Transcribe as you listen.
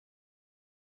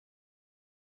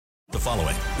The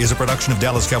following is a production of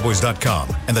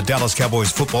DallasCowboys.com and the Dallas Cowboys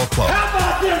Football Club.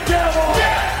 How about them Cowboys?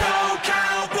 Go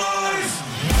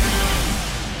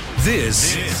Cowboys!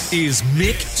 This is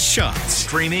Mick Shots,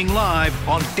 streaming live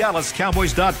on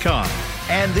DallasCowboys.com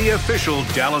and the official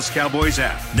Dallas Cowboys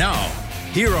app. Now,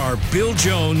 here are Bill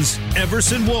Jones,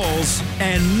 Everson Walls,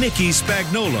 and Mickey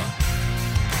Spagnola.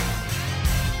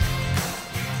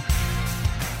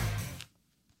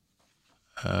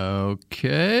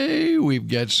 Okay, we've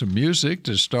got some music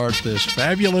to start this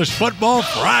fabulous Football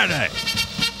Friday.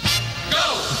 Go!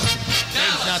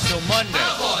 Game's not till Monday.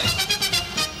 Cowboys!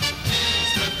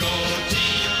 It's the go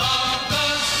team of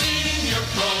the senior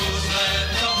pros. Let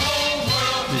the whole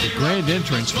world The grand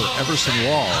entrance for Everson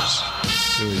Walls,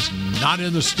 who is not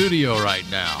in the studio right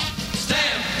now.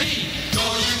 Stampede! Go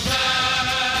you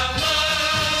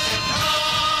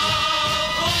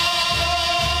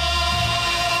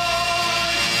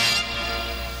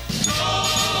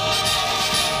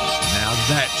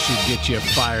That should get you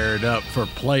fired up for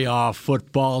playoff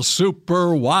football,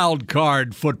 super wild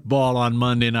card football on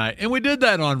Monday night. And we did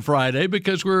that on Friday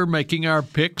because we're making our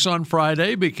picks on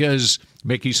Friday because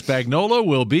Mickey Spagnola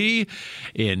will be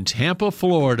in Tampa,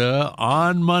 Florida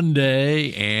on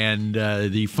Monday, and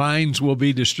the fines will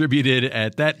be distributed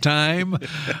at that time.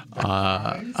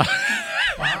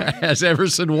 As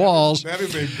Everson Walls.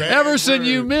 Everson,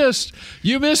 you missed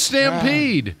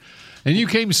Stampede. And you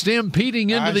came stampeding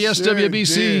into the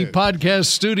SWBC podcast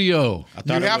studio.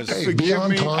 You have to forgive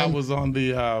me. I was on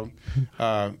the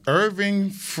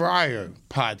Irving Fryer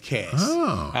podcast.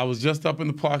 Oh. I was just up in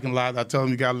the parking lot. I told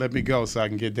him you got to let me go so I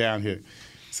can get down here.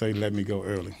 So he let me go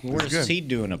early. Where's he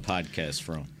doing a podcast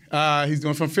from? He's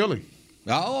doing from Philly.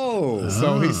 Oh.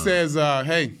 So he says,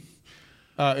 hey,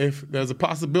 if there's a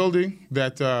possibility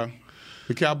that the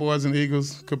Cowboys and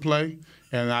Eagles could play,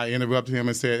 and I interrupted him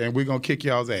and said, and we're going to kick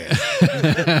y'all's ass.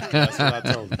 That's what I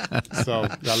told him. So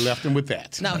I left him with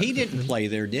that. Now, he didn't play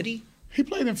there, did he? He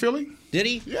played in Philly. Did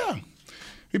he? Yeah.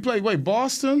 He played,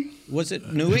 Boston? Was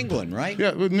it New England, right?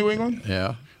 Yeah, with New England.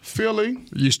 Yeah. Philly.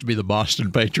 It used to be the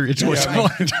Boston Patriots once upon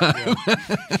a time.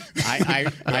 I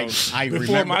Before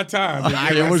remember. my time.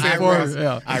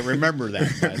 I remember that,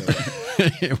 by the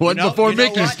way. It wasn't before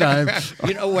Mickey's time.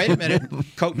 Wait a minute.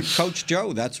 Coach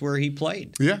Joe, that's where he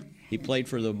played. Yeah. He played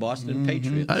for the Boston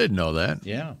Patriots. I didn't know that.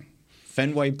 Yeah.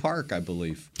 Fenway Park, I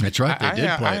believe. That's right. They did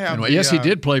play. have Yes, he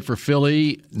did play for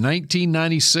Philly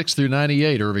 1996 through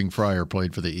 98. Irving Fryer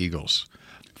played for the Eagles.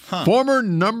 Former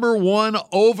number 1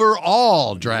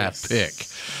 overall draft pick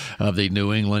of the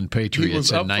New England Patriots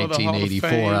in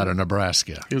 1984 out of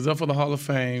Nebraska. He was up for the Hall of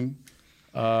Fame,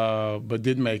 but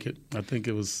didn't make it. I think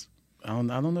it was, I don't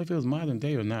know if it was modern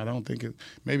day or not. I don't think it,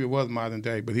 maybe it was modern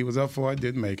day, but he was up for it,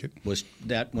 didn't make it. Was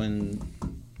that when?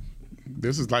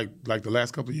 This is like the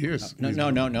last couple of years.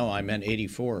 No. I meant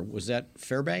 84. Was that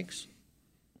Fairbanks?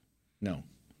 No.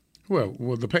 Well,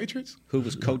 the Patriots? Who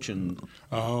was coaching?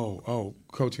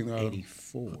 Coaching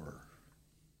 84.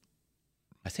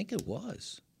 I think it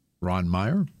was Ron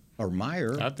Meyer? Or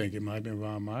Meyer. I think it might have been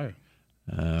Ron Meyer.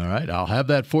 All right, I'll have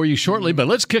that for you shortly, but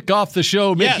let's kick off the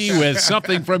show, Mickey, with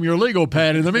something from your legal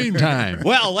pad in the meantime.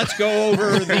 Well, let's go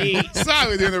over the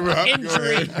Sorry to interrupt.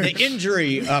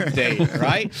 injury update,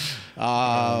 right?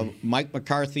 Mike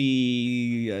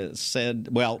McCarthy said,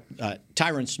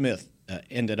 Tyron Smith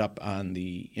ended up on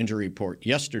the injury report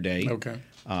yesterday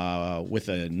with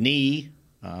a knee.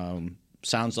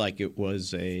 Sounds like it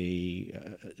was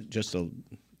just a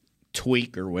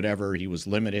tweak or whatever. He was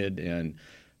limited, and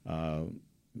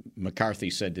McCarthy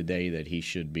said today that he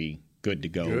should be good to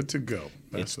go. Good to go.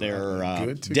 It's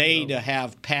their day to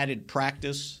have padded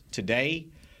practice today.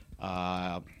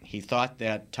 He thought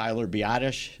that Tyler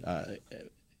Biadasz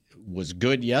was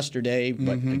good yesterday,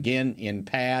 but again, in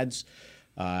pads.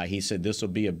 He said this will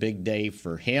be a big day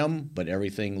for him, but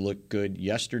everything looked good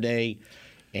yesterday.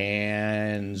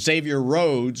 And Xavier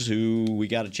Rhodes, who we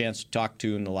got a chance to talk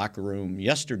to in the locker room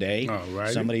yesterday,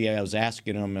 somebody was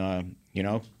asking him,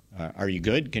 are you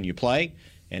good? Can you play?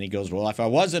 And he goes, well, if I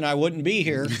wasn't, I wouldn't be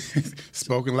here.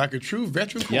 Spoken like a true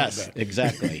veteran quarterback. Yes,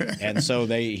 exactly. And so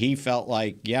he felt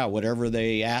like, whatever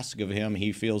they ask of him,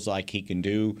 he feels like he can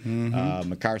do.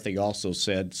 McCarthy also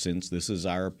said, since this is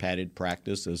our padded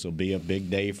practice, this will be a big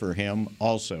day for him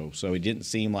also. So it didn't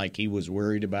seem like he was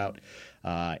worried about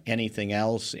anything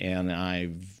else. And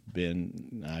I've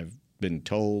been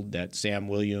told that Sam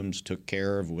Williams took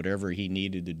care of whatever he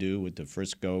needed to do with the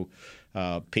Frisco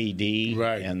PD,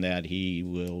 and that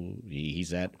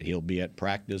he'll be at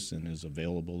practice and is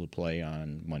available to play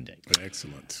on Monday.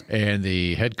 Excellent. And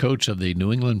the head coach of the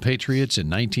New England Patriots in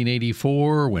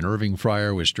 1984, when Irving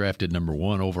Fryer was drafted number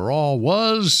 1 overall,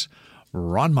 was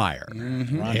Ron Meyer. Ron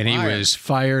He Meyer. was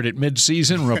fired at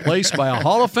midseason, replaced by a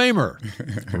Hall of Famer,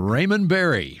 Raymond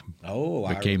Berry. Oh,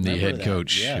 I Became the remember head that.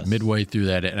 coach Yes. midway through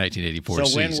that 1984 So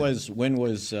season. when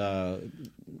was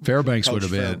Fairbanks Coach would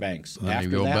have been. Fairbanks? Let After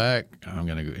me go that? back.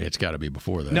 It's got to be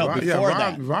before that. No, before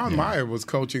that. Ron Meyer was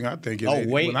coaching, I think,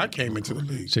 when I came into the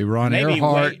league. See, Ron Maybe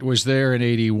Earhart was there in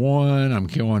 81. I'm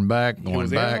going back. It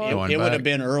would have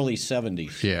been early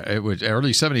 70s. Yeah, it was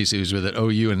early 70s. He was with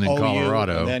OU and then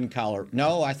Colorado. And then Colorado.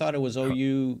 No, I thought it was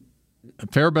OU.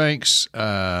 Fairbanks.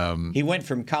 He went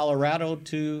from Colorado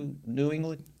to New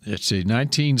England. Let's see,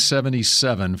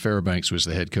 1977. Fairbanks was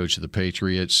the head coach of the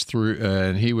Patriots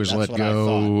and he was That's let what I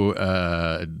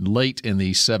go late in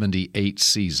the 78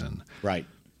 season. Right.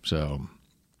 So,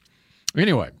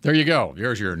 anyway, there you go.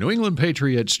 There's your New England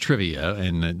Patriots trivia,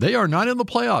 and they are not in the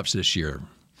playoffs this year.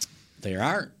 They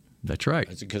aren't. That's right.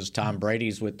 Is it because Tom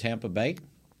Brady's with Tampa Bay?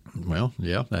 Well,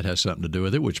 yeah, that has something to do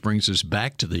with it, which brings us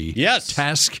back to the Yes.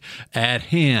 task at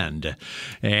hand.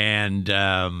 And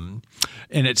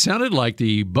it sounded like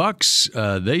the Bucks,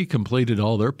 they completed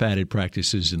all their padded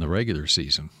practices in the regular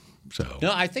season. So,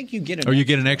 No, I think you get an. you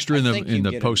get an extra in I the think you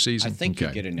get postseason? I think you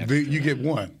get an Do extra. you get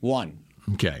one One.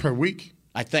 Okay. per week?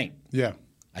 I think. Yeah.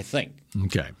 I think.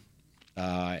 Okay.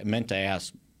 I meant to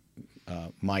ask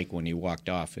Mike when he walked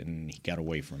off, and he got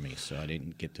away from me, so I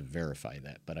didn't get to verify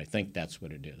that. But I think that's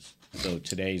what it is. So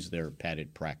today's their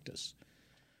padded practice.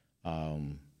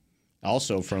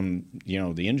 Also, from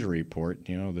the injury report,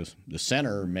 the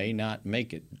center may not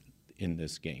make it in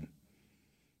this game.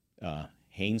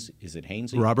 Is it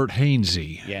Hainsey? Robert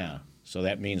Hainsey. Yeah. So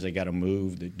that means they got to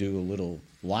move to do a little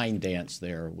line dance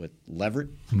there with Leverett.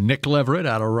 Nick Leverett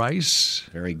out of Rice.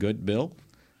 Very good, Bill.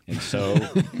 And so,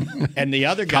 and the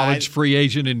other guy, College free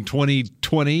agent in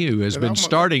 2020 who has been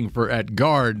starting at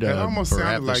guard It almost for half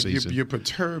sounded the like season. you're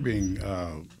perturbing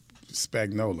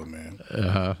Spagnola, man.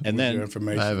 and Your then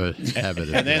information. I have it.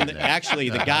 and then actually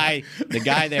the guy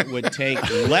that would take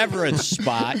Leverett's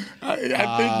spot I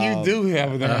think you do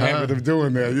have a habit of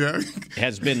doing that, yeah.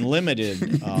 has been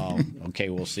limited. Okay,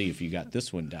 we'll see if you got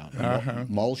this one down.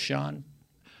 Molchan?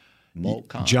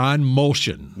 John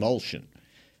Molshan. Molchan.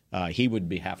 He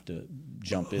would have to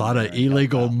jump in. A lot of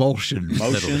illegal motion.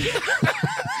 Motion.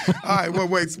 All right, well,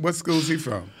 wait, what school is he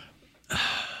from?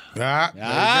 There you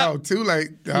go. Too late.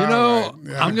 I'm going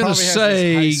to Probably has his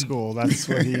say high school. That's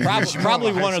what he.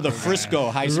 Probably one of the Frisco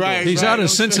high schools. Right. he's out of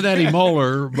Cincinnati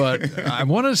Moeller, but I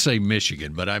want to say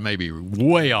Michigan, but I may be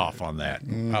way off on that.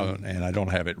 And I don't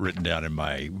have it written down in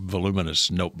my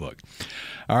voluminous notebook.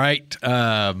 All right.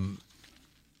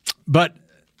 But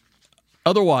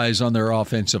otherwise, on their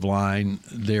offensive line,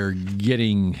 they're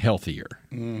getting healthier.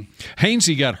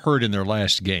 Hainsey got hurt in their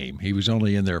last game. He was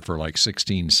only in there for like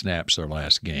 16 snaps their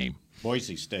last game.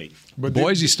 Boise State.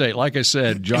 Boise State, like I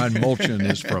said, John Molchan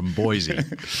is from Boise.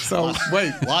 So,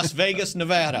 wait. Las Vegas,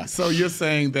 Nevada. So you're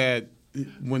saying that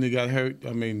when he got hurt,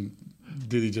 I mean,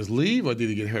 did he just leave or did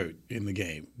he get hurt in the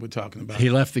game? We're talking about. He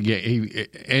left the game,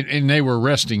 and they were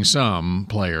resting some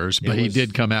players, but he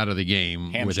did come out of the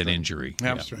game with an injury.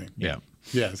 Hamstring. Yeah.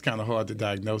 Yeah, it's kind of hard to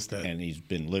diagnose that. And he's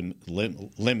been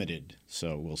limited,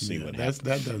 so we'll see what happens.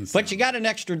 That doesn't. But you got an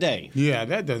extra day. Yeah,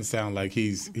 that doesn't sound like he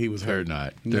was They're hurt.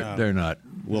 not. No. They're not.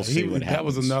 We'll see what happens. That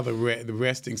was another the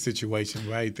resting situation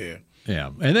right there. Yeah,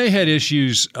 and they had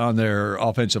issues on their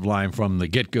offensive line from the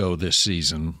get-go this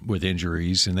season with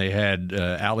injuries, and they had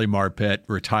Ali Marpet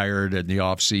retired in the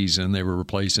offseason. They were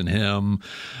replacing him.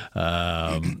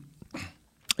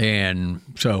 And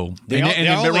so,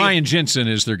 Ryan Jensen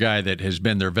is their guy that has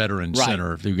been their veteran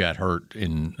center who got hurt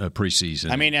in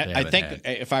preseason. I mean, I think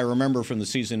if I remember from the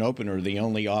season opener, the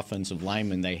only offensive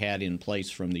lineman they had in place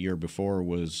from the year before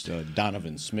was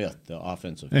Donovan Smith, the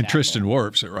offensive tackle. And Tristan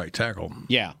Wirfs at right tackle.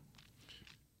 Yeah.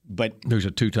 But who's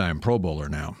a two-time Pro Bowler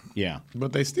now. Yeah.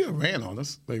 But they still ran on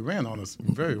us. They ran on us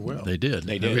very well. They did.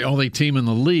 They They're did. the only team in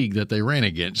the league that they ran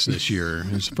against this year.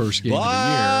 It was the first game of the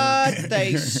year. But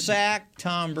they sacked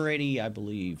Tom Brady, I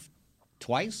believe,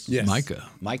 twice. Yes.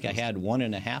 Micah had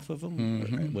 1.5 of them.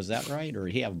 Mm-hmm. Was that right, or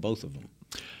did he have both of them?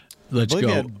 Let's believe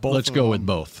he go. had both Let's of go them. with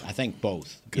both. I think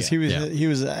both. Because he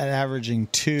was averaging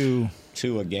 2.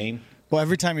 2 a game. Well,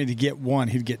 every time he'd get 1,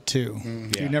 he'd get 2.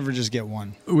 Yeah. He'd never just get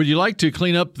 1. Would you like to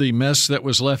clean up the mess that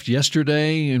was left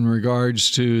yesterday in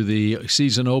regards to the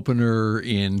season opener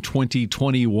in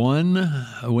 2021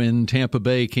 when Tampa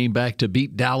Bay came back to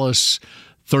beat Dallas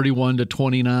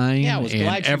 31-29. Yeah, I was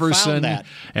glad you found that.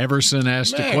 Everson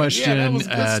asked a question that was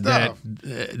good stuff.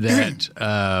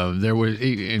 that there was,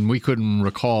 and we couldn't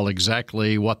recall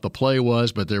exactly what the play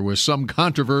was, but there was some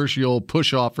controversial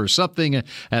push-off or something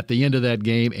at the end of that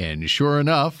game. And sure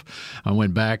enough, I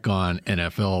went back on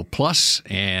NFL Plus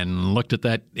and looked at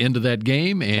that end of that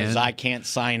game. Because And I can't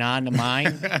sign on to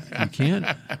mine. you can't?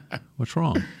 What's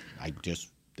wrong?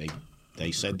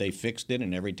 They said they fixed it,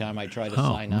 and every time I try to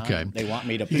Oh, sign okay. on, they want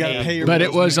me to You gotta pay. pay your But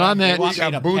bills, it was man. on that. They want me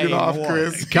to got booted pay off, more.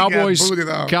 Chris. He Cowboys got booted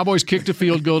off. Cowboys kicked a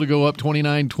field goal to go up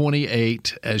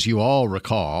 29-28, as you all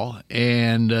recall,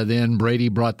 and then Brady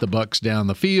brought the Bucs down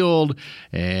the field,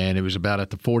 and it was about at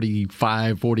the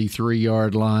 45,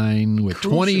 43-yard line with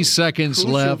 20 seconds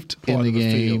Crucial left in part the of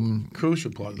field. game.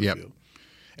 Crucial part of the Yep. field.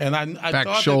 And I Back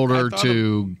thought shoulder that,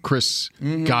 to Chris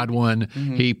Godwin.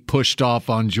 He pushed off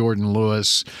on Jordan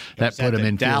Lewis. That put at him the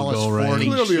in Dallas field goal range. 40.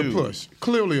 clearly a 22. push.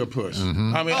 Clearly a push.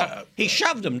 I mean, He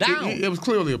shoved him down. it was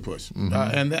clearly a push.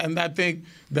 And I think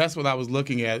that's what I was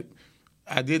looking at.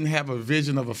 I didn't have a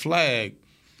vision of a flag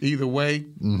either way,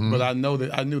 but I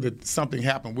knew that something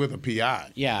happened with a PI.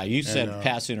 Yeah, you said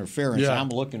pass interference. yeah. I'm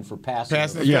looking for pass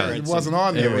Pass interference. interference. It wasn't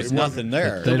on there. There was It nothing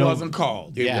there. It wasn't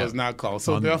called. It Yeah. was not called.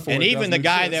 So therefore, And it even the doesn't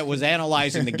guy exist. that was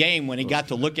analyzing the game, when he got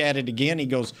to look at it again, he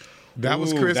goes, That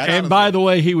was "Ooh, Chris that's- And by the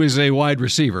way, he was a wide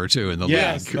receiver, too, in the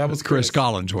Yes, league. that was Chris Chris.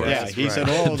 Collinsworth. Yeah, he said,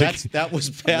 "Oh, that was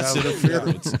pass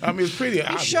interference." I mean, it's pretty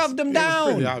obvious. shoved him It was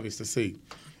down. pretty obvious to see.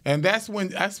 And that's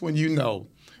when you know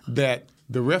that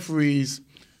the referees,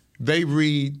 they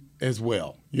read as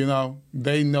well. You know,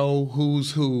 they know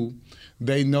who's who.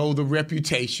 They know the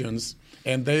reputations.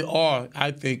 And they are,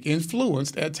 I think,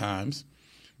 influenced at times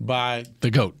by The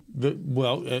GOAT.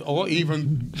 or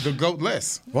even the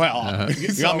GOAT-less. Well, you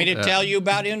So- want me to tell you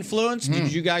about influence?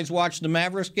 Did you guys watch the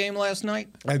Mavericks game last night?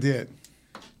 I did.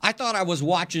 I thought I was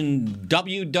watching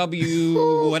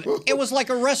WW. It was like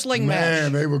a wrestling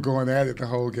Man, match. they were going at it the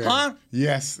whole game. Huh?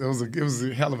 Yes, it was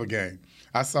a hell of a game.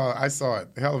 I saw it.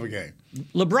 Hell of a game.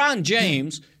 LeBron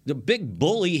James, the big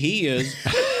bully he is,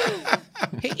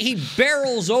 he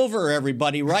barrels over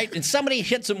everybody, right? And somebody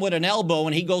hits him with an elbow,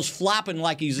 and he goes flopping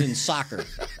like he's in soccer.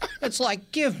 It's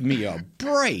like, give me a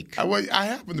break. I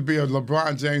happen to be a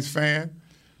LeBron James fan,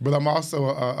 but I'm also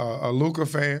a Luka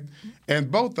fan. And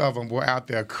both of them were out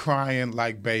there crying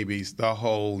like babies the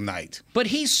whole night. But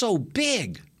he's so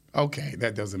big. Okay,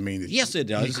 that doesn't mean it. Yes, it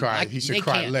does. He should They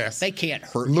cry can't- less. They can't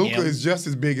hurt Luka him. is just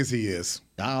as big as he is.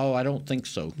 No, I don't think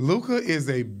so. Luka is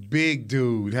a big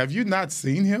dude. Have you not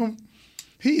seen him?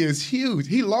 He is huge.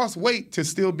 He lost weight to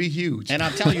still be huge. And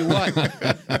I'll tell you what,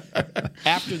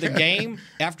 after the game,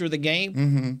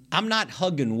 I'm not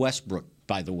hugging Westbrook,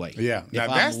 by the way. Yeah. If Now, I'm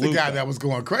that's the guy Luka. that was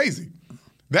going crazy.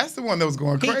 That's the one that was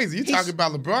going crazy. You're he's- talking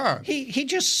about LeBron. He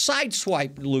just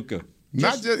sideswiped Luka.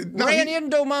 Ran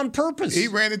Into him on purpose. He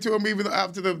ran into him even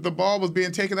after the ball was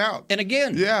being taken out. And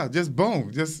again. Yeah, just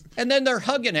boom. Just And then they're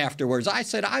hugging afterwards. I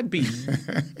said I'd be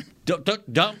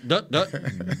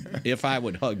if I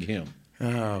would hug him.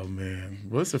 oh man.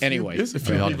 Well, it's a Anyway.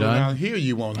 few Are y'all people done? around here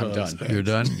you won't I'm hug. done. You're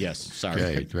done? Yes, sorry.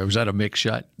 Okay. Was that a mix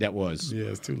shot? That was. Yeah,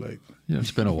 it's too late. You know,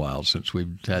 it's been a while since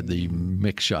we've had the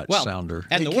mix shot Well, sounder.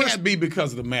 and It the can't worst be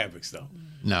because of the Mavericks, though.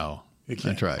 No. can't.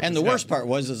 That's right. and the worst part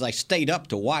was I stayed up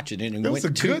to watch it, and it was went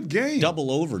a to good game. double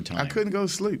overtime. I couldn't go to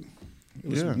sleep. It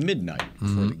was midnight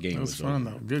before the game It was was fun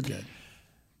over. though. Good game.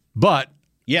 But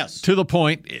Yes. to the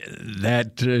point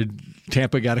that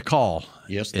Tampa got a call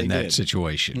Yes, they in that did.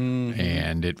 situation,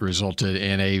 and it resulted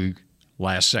in a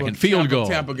last-second Well, field goal.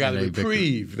 Tampa got a and victory.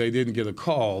 reprieve. They didn't get a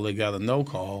call. They got a no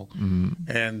call,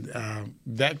 and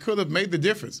that could have made the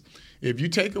difference. If you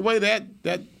take away that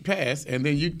pass and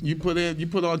then you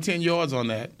put on 10 yards on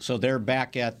that. So they're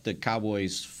back at the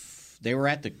Cowboys. They were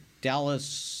at the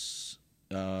Dallas.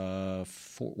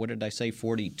 What did I say?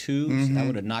 42. So that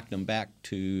would have knocked them back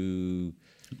to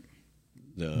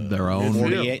Their own.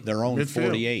 48. Their own Midfield.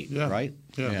 48. Yeah. Right.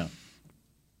 Yeah.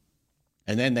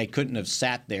 And then they couldn't have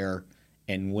sat there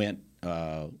and went.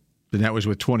 And that was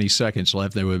with 20 seconds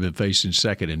left. They would have been facing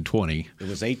second and 20. There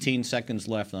was 18 seconds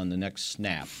left on the next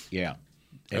snap. Yeah.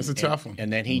 That's a tough one.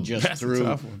 And then he just That's a threw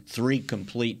tough one. 3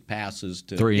 complete passes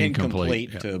to Three incomplete,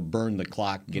 yeah. to burn the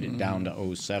clock, get it down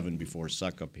to 07 before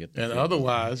Suckup hit the And field.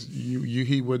 otherwise,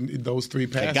 he wouldn't. Those 3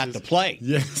 passes. They got to play.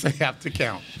 Yes, they have to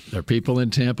count. There are people in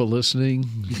Tampa listening,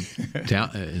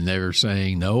 and they were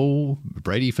saying, no,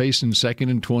 Brady facing second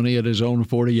and 20 at his own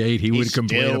 48, he would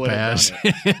complete still a would have pass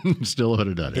and still would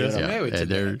have done it. There's Yeah. merit to And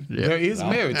that. yeah. There is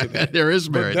merit to that. There is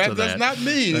merit but that to that. does not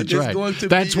mean That's it's right. going to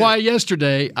That's be. why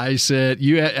yesterday I said,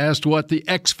 you asked what the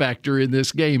X factor in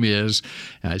this game is.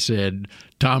 I said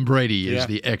Tom Brady is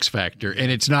the X factor,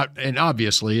 and it's not. And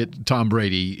obviously, Tom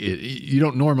Brady. You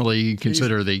don't normally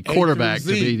consider the quarterback to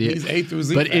be the. He's A through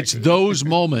Z. But factor. it's those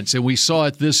moments, and we saw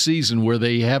it this season where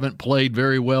they haven't played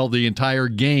very well the entire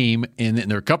game, and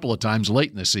there are a couple of times late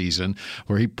in the season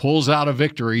where he pulls out a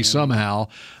victory somehow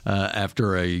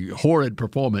after a horrid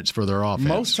performance for their offense.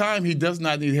 Most time he does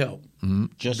not need help.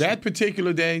 Just That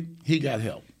particular day, he got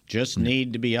help. Just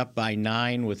need to be up by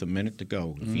 9 with a minute to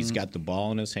go if he's got the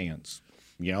ball in his hands.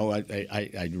 You know,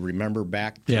 I remember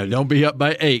back to, Don't be up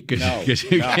by 8 because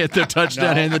you get the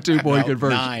touchdown and the 2-point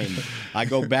conversion. 9. I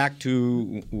go back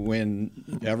to when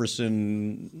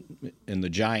Everson and the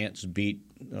Giants beat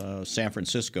San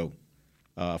Francisco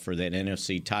for that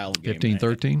NFC title game.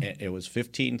 15-13? It was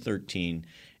 15-13,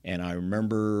 and I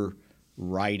remember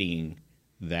writing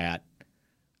that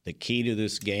the key to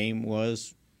this game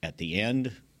was at the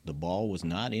end, the ball was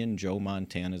not in Joe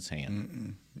Montana's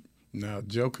hand. No,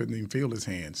 Joe couldn't even feel his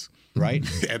hands. Right?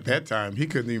 At that time, he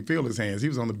couldn't even feel his hands. He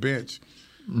was on the bench.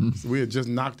 So we had just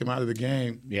knocked him out of the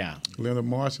game. Yeah. Leonard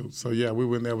Marshall. So, we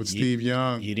were in there with Steve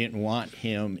Young. You didn't want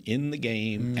him in the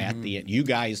game at the end. You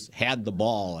guys had the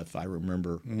ball, if I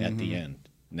remember, at the end.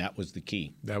 And that was the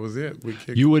key. That was it. We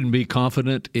kicked You wouldn't be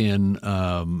confident in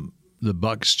the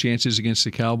Bucs' chances against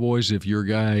the Cowboys if your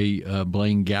guy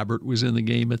Blaine Gabbert was in the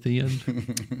game at the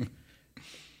end?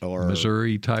 Or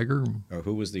Missouri Tiger? Or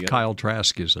who was the other? Kyle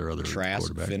Trask is their other Trask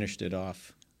quarterback. finished it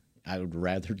off. I would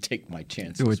rather take my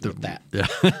chances with that. Yeah.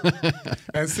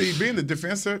 And see, being the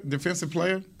defensive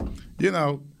player,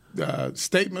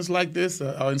 statements like this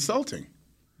are insulting.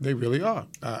 They really are.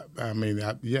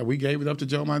 We gave it up to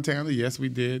Joe Montana. Yes, we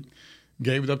did.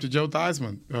 Gave it up to Joe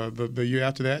Theismann the year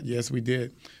after that. Yes, we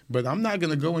did. But I'm not going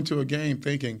to go into a game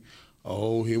thinking,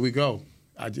 oh, here we go.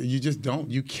 You just don't.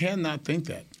 You cannot think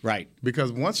that. Right.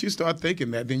 Because once you start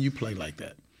thinking that, then you play like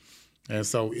that. And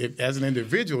so as an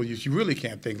individual, you really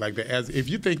can't think like that. If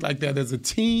you think like that as a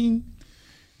team,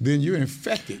 then you're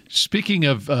infected. Speaking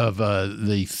of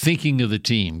the thinking of the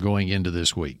team going into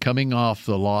this week, coming off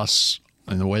the loss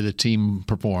and the way the team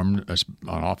performed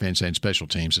on offense and special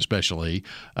teams, especially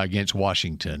against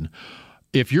Washington,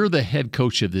 if you're the head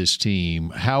coach of this team,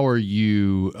 how are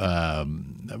you?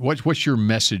 What's your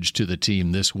message to the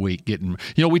team this week?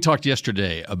 We talked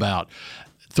yesterday about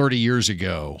 30 years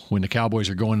ago when the Cowboys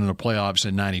are going into the playoffs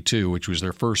in '92, which was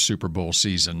their first Super Bowl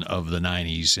season of the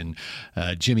 '90s, and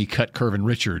Jimmy cut Curvin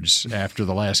Richards after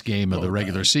the last game of the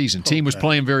regular season. Team was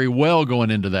playing very well going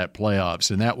into that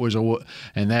playoffs, and that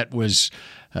was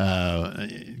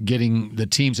getting the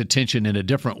team's attention in a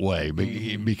different way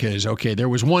because, there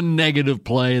was one negative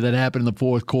play that happened in the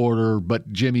fourth quarter,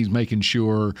 but Jimmy's making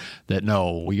sure that,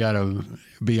 no, we got to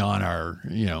be on our,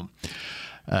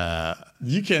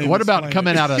 You can't. What about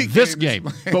coming out of this game?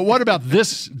 But what about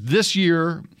this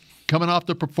year, coming off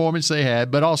the performance they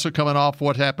had, but also coming off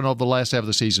what happened over the last half of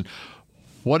the season?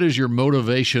 What is your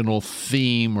motivational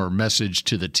theme or message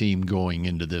to the team going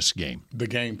into this game? The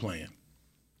game plan.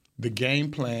 The game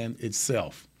plan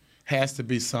itself has to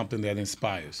be something that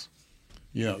inspires.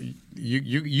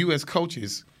 You as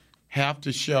coaches have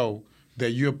to show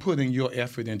that you're putting your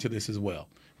effort into this as well.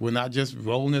 We're not just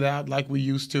rolling it out like we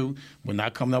used to. We're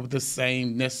not coming up with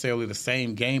necessarily the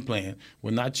same game plan. We're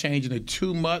not changing it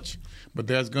too much, but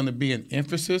there's going to be an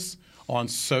emphasis on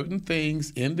certain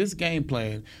things in this game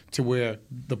plan to where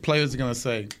the players are going to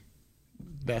say,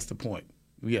 that's the point.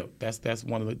 Yeah, that's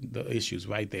one of the issues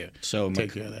right there. So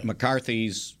take care of that.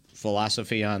 McCarthy's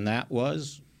philosophy on that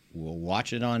was, we'll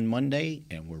watch it on Monday,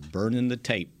 and we're burning the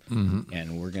tape.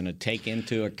 And we're going to take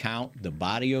into account the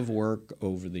body of work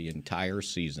over the entire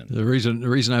season. The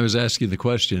reason I was asking the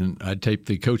question, I taped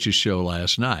the coaches' show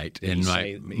last night, and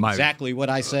exactly what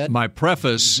I said. My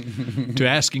preface to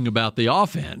asking about the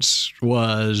offense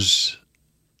was,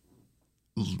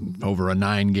 over a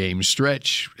 9-game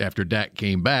stretch after Dak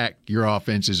came back, your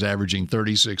offense is averaging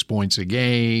 36 points a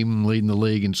game, leading the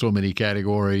league in so many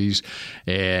categories,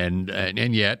 and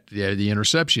yet the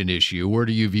interception issue. Where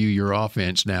do you view your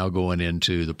offense now going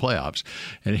into the playoffs?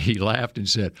 And he laughed and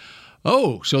said,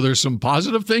 oh, so there's some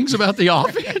positive things about the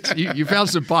offense? You found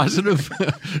some positive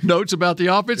notes about the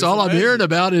offense? It's All amazing. I'm hearing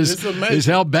about is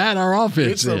how bad our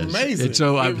offense It's is. amazing. And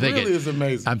so It really is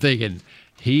amazing. I'm thinking,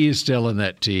 he is telling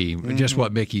that team just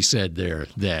what Mickey said there,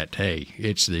 that, hey,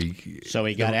 it's So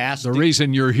he got asked. The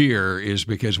reason you're here is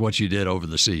because what you did over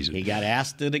the season. He got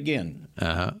asked it again.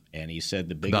 And he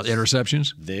said about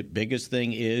interceptions? The biggest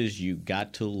thing is you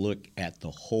got to look at the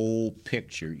whole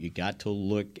picture. You got to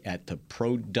look at the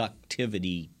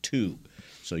productivity too.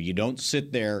 So you don't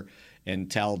sit there and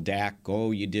tell Dak,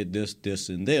 oh, you did this, this,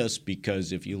 and this,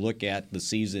 because if you look at the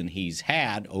season he's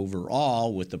had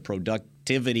overall with the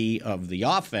productivity of the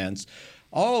offense,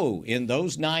 in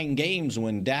those 9 games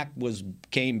when Dak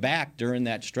came back during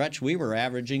that stretch, we were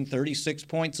averaging 36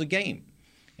 points a game.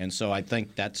 And so I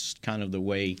think that's kind of the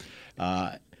way.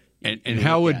 And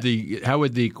how would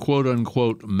the quote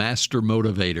unquote master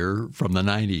motivator from the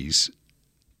 90s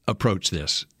approach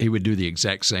this? He would do the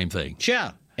exact same thing.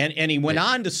 Yeah. And he went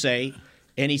on to say,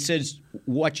 and he says,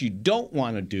 what you don't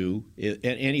want to do,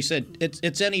 and he said,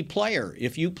 it's any player.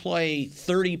 If you play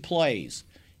 30 plays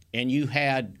and you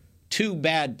had 2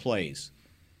 bad plays,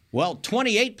 well,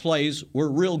 28 plays were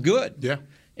real good. Yeah.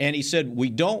 And he said, we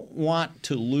don't want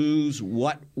to lose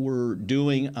what we're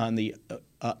doing on the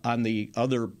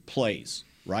other plays,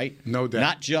 right? No doubt.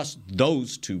 Not just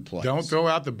those 2 plays. Don't throw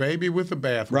out the baby with the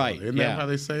bathwater. Right. Isn't that how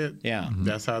they say it? Yeah.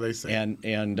 That's how they say it.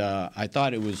 And I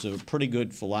thought it was a pretty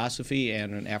good philosophy.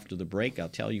 And after the break, I'll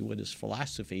tell you what his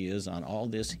philosophy is on all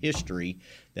this history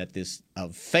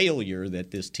of failure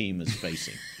that this team is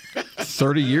facing.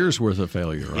 30 years worth of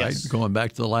failure, right? Yes. Going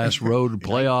back to the last road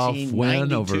playoff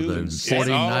win over the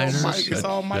 49ers. It's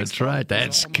all Mike's That's right.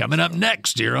 That's coming up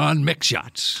next here on Mick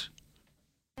Shots.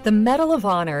 The Medal of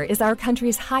Honor is our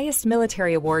country's highest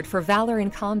military award for valor in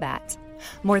combat.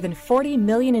 More than 40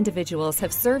 million individuals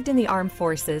have served in the armed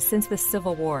forces since the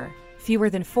Civil War. Fewer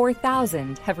than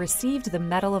 4,000 have received the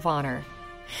Medal of Honor.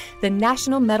 The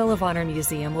National Medal of Honor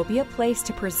Museum will be a place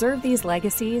to preserve these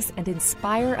legacies and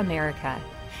inspire America.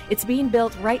 It's being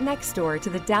built right next door to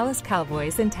the Dallas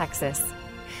Cowboys in Texas.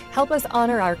 Help us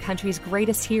honor our country's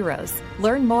greatest heroes.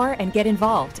 Learn more and get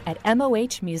involved at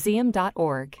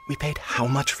mohmuseum.org. We paid how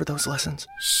much for those lessons?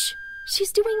 Shh,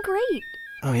 she's doing great.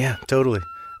 Oh, yeah, totally.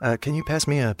 Can you pass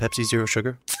me a Pepsi Zero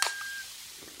Sugar?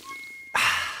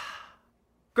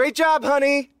 Great job,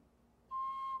 honey!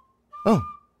 Oh,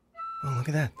 look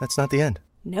at that. That's not the end.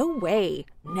 No way.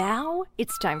 Now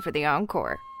it's time for the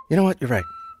encore. You know what? You're right.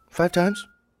 5 times?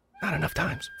 Not enough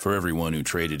times. For everyone who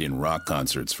traded in rock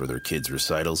concerts for their kids'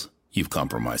 recitals, you've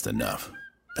compromised enough.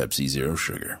 Pepsi Zero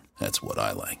Sugar. That's what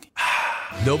I like.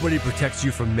 Nobody protects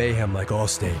you from mayhem like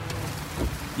Allstate.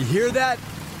 You hear that?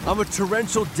 I'm a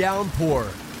torrential downpour.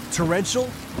 Torrential?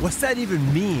 What's that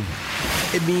even mean?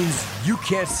 It means you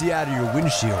can't see out of your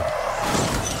windshield.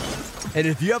 And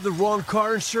if you have the wrong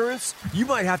car insurance, you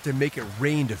might have to make it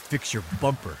rain to fix your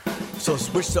bumper. So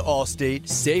switch to Allstate,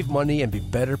 save money, and be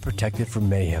better protected from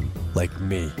mayhem, like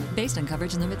me. Based on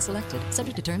coverage and limits selected.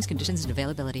 Subject to terms, conditions, and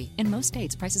availability. In most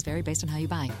states, prices vary based on how you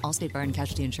buy. Allstate Bar and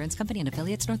Casualty Insurance Company and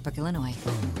affiliates, Northbrook, Illinois.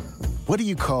 What do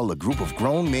you call a group of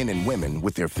grown men and women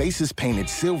with their faces painted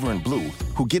silver and blue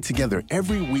who get together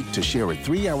every week to share a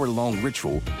 3-hour-long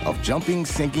ritual of jumping,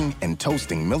 singing, and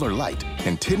toasting Miller Lite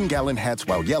and 10-gallon hats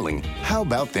while yelling, "How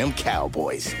about them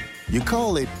Cowboys?" You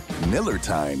call it Miller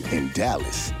Time in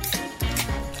Dallas.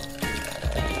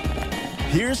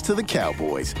 Here's to the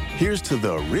Cowboys. Here's to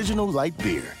the original light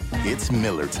beer. It's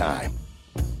Miller Time.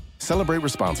 Celebrate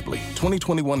responsibly.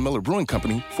 2021 Miller Brewing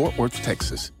Company, Fort Worth,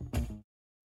 Texas.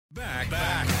 Back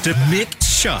to Mick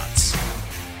Shots.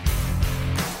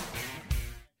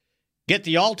 Get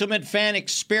the ultimate fan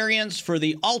experience for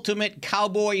the ultimate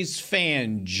Cowboys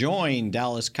fan. Join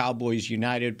Dallas Cowboys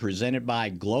United, presented by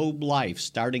Globe Life,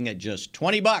 starting at just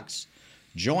 $20.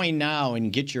 Join now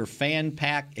and get your fan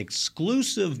pack,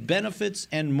 exclusive benefits,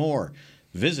 and more.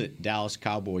 Visit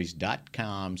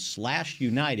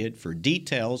DallasCowboys.com/United for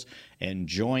details and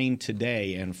join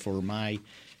today. And for my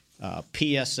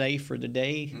PSA for the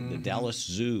day, the Dallas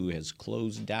Zoo has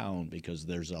closed down because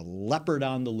there's a leopard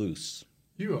on the loose.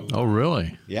 Oh,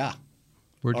 really? Yeah.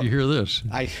 Where'd you hear this?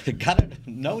 I got a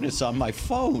notice on my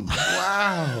phone.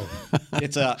 Wow.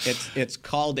 It's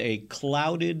called a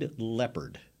clouded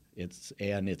leopard. It's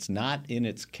not in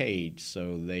its cage,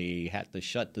 so they had to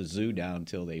shut the zoo down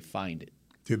until they find it.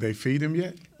 Did they feed him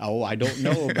yet? Oh, I don't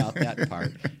know about that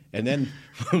part. And then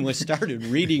when we started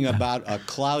reading about a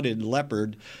clouded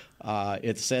leopard,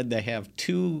 it said they have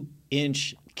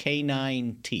 2-inch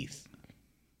canine teeth.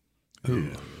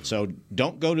 Ooh. So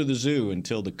don't go to the zoo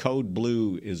until the code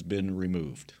blue has been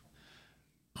removed.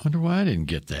 I wonder why I didn't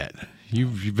get that. You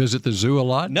visit the zoo a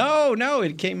lot? No,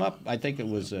 it came up. I think it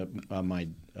was on my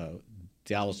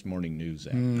Dallas Morning News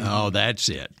app. Oh, that's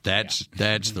it. That's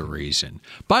the reason.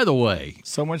 By the way,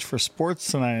 so much for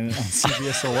sports tonight on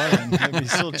CBS 11. Maybe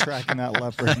still tracking that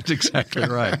leopard. That's exactly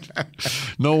right.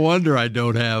 No wonder I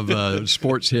don't have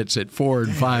sports hits at 4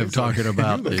 and 5 talking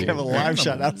about the. Have a live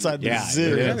shot outside the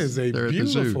zoo. That is a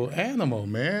beautiful animal,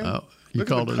 man. Oh, you Look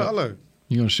called at the color.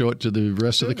 You going to show it to the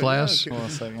rest of the class? Hold on a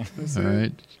second. All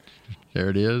right. There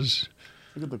it is.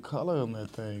 Look at the color on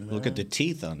that thing, man. Look at the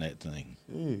teeth on that thing.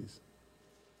 Jeez.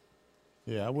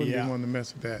 Yeah, I wouldn't be wanting to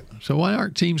mess with that. So why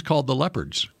aren't teams called the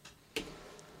Leopards?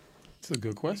 That's a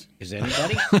good question. Is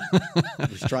anybody? I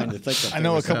was trying to think of. I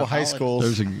know a couple high schools.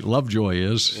 There's a Lovejoy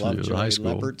is Lovejoy high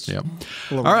school. Leopards. Yep.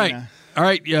 Well, All right. yeah. All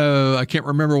right. I can't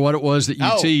remember what it was that you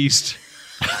teased.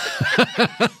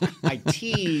 I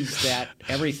teased that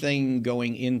everything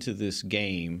going into this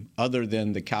game, other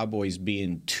than the Cowboys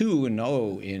being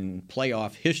 2-0 in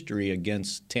playoff history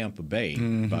against Tampa Bay,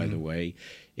 by the way,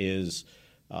 is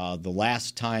the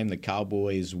last time the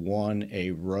Cowboys won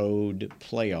a road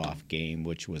playoff game,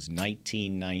 which was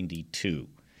 1992.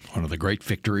 One of the great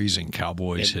victories in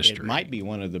Cowboys history. It might be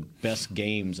one of the best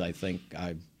games I think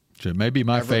I've So it may be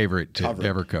my favorite to covered.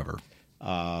 ever cover.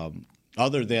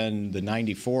 Other than the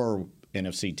 94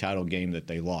 NFC title game that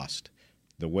they lost,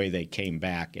 the way they came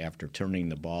back after turning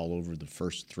the ball over the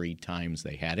first 3 times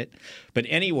they had it. But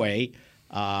anyway,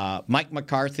 Mike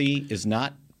McCarthy is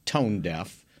not tone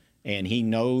deaf, and he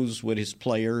knows what his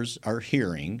players are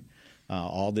hearing.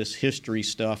 All this history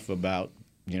stuff about,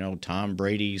 Tom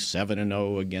Brady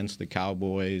 7-0 against the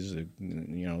Cowboys,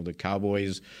 the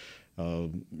Cowboys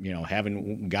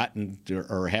haven't gotten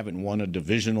or haven't won a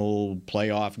divisional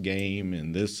playoff game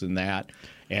and this and that.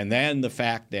 And then the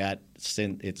fact that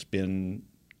since it's been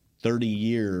 30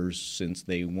 years since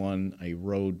they won a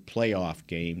road playoff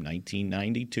game,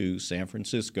 1992, San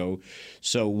Francisco.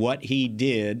 So what he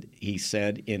did, he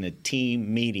said in a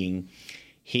team meeting,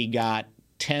 he got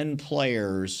 10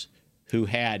 players who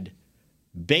had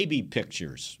baby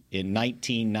pictures in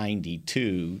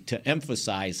 1992 to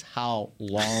emphasize how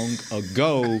long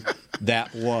ago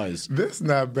that was. That's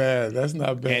not bad. That's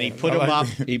not bad. And he put them up.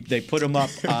 They put them up.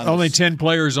 On Only 10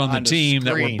 players on the the team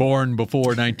that were screen. born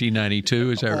before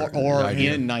 1992. Is that right? Or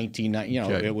idea? in 1990.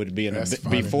 Okay. It would be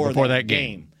Funny. before Before that that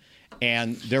game.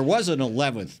 And there was an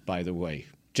 11th, by the way.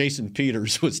 Jason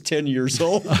Peters was 10 years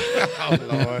old. Oh,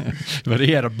 Lord. But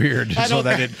he had a beard, so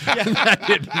that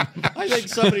didn't. I think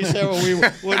somebody said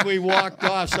when we walked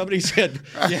off, somebody said,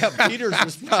 yeah, Peters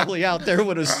was probably out there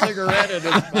with a cigarette in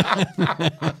his mouth.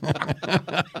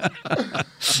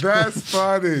 That's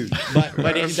funny.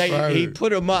 But he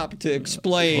put him up to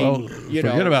explain, Well,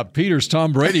 forget about Peters.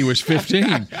 Tom Brady was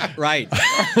 15. Right.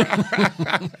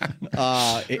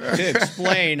 To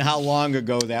explain how long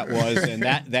ago that was, and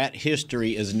that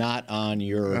history is not on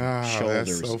your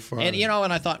shoulders. That's so funny. And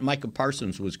I thought Micah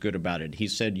Parsons was good about it. He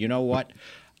said, you know what?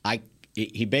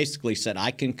 He basically said,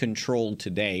 I can control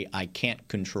today. I can't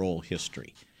control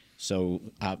history. So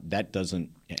that doesn't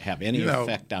have any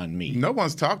effect on me. No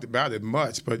one's talked about it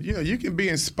much, but you can be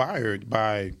inspired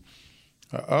by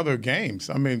other games.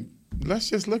 I mean, let's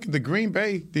just look at the Green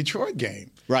Bay Detroit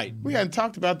game. Right. We hadn't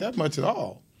talked about that much at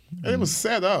all. And it was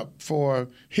set up for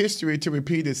history to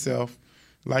repeat itself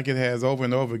like it has over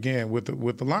and over again with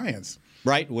the Lions.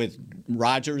 Right, with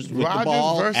Rodgers with the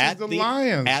ball versus at the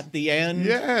Lions at the end.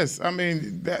 Yes, I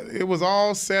mean it was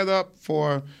all set up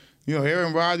for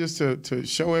Aaron Rodgers to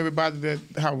show everybody that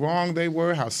how wrong they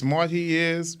were, how smart he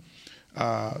is.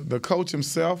 The coach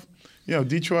himself,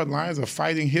 Detroit Lions are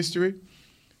fighting history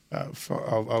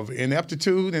of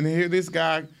ineptitude, and here this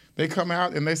guy, they come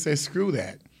out and they say screw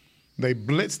that. They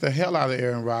blitzed the hell out of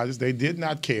Aaron Rodgers. They did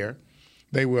not care.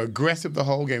 They were aggressive the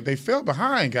whole game. They fell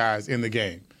behind guys in the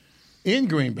game. In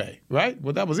Green Bay, right?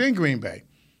 Well, that was in Green Bay.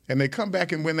 And they come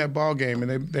back and win that ball game,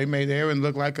 and they made Aaron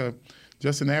look like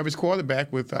just an average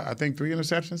quarterback with, I think, 3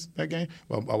 interceptions that game.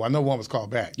 Well, I know one was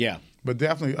called back. Yeah. But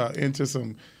definitely into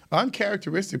some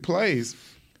uncharacteristic plays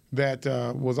that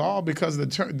was all because of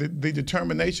the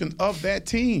determination of that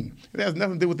team. It has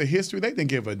nothing to do with the history. They didn't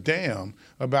give a damn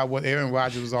about what Aaron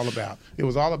Rodgers was all about. It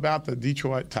was all about the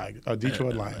Detroit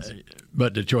Lions.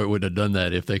 But Detroit would have done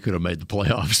that if they could have made the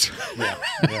playoffs. Yeah.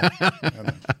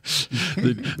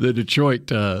 the Detroit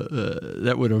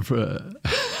that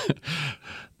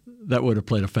would have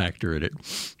played a factor in it.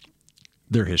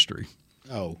 Their history.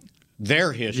 Oh,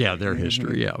 their history. Yeah, their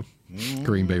history. Yeah,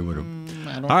 Green Bay would have.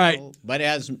 I don't All right. know. But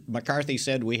as McCarthy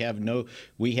said, we have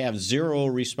zero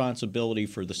responsibility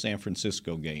for the San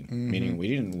Francisco game, meaning we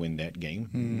didn't win that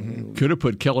game. Could have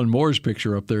put Kellen Moore's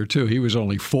picture up there too. He was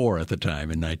only 4 at the time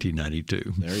in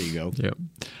 1992. There you go. Yep.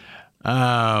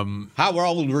 How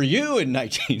old were you in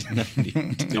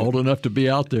 1992? Old enough to be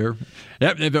out there.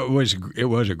 It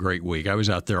was a great week. I was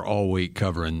out there all week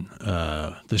covering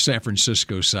the San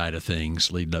Francisco side of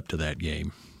things leading up to that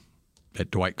game at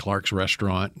Dwight Clark's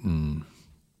restaurant and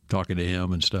talking to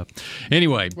him and stuff.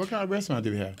 Anyway. What kind of restaurant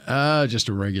did he have? Just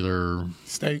a regular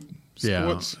steak.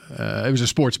 Sports. Yeah, it was a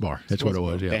sports bar. That's what it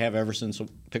was. Yeah. They have Everson's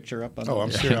picture up on Oh, I'm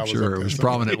that? sure I was up Sure, there. it was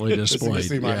prominently displayed.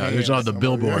 see my Yeah, it was on the hands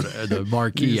billboard, somewhere. the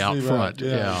marquee You out see front. right,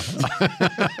 yeah.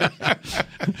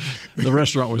 The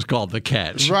restaurant was called The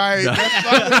Catch. Right. That's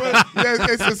probably what, yeah,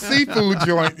 it's a seafood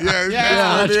joint.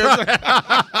 Yeah, that's what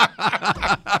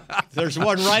it is. There's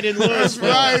one right in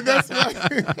Louisville. That's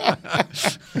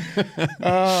right.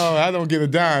 Oh, I don't get a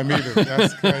dime either.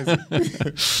 That's crazy.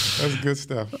 That's good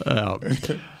stuff.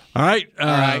 All right.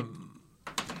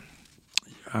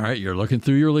 All right, you're looking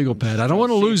through your legal pad. I don't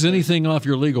want to lose anything off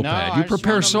your legal pad. You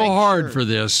prepare so hard for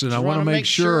this, and I want to make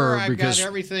sure I've because got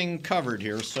everything covered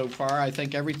here so far. I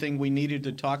think everything we needed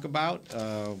to talk about,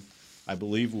 I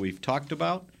believe we've talked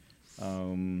about.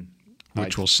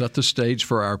 Which will set the stage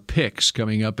for our picks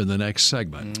coming up in the next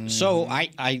segment. So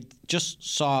I just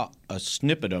saw a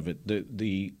snippet of it.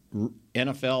 The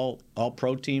NFL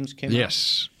All-Pro teams came out.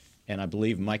 Yes. And I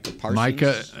believe Micah Parsons.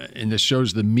 Micah, and this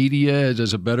shows the media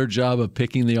does a better job of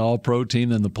picking the All-Pro team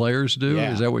than the players do.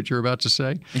 Yeah. Is that what you're about to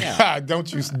say? Yeah.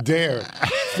 Don't you dare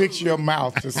fix your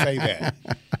mouth to say that.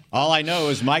 All I know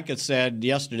is Micah said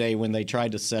yesterday when they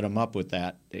tried to set him up with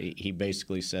that, he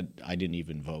basically said, I didn't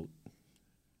even vote.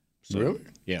 So, really?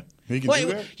 Yeah. He can do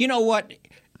that? You know what?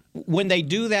 When they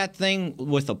do that thing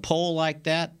with a poll like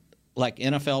that, like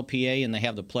NFLPA, and they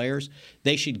have the players,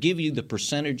 they should give you the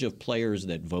percentage of players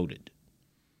that voted.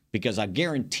 Because I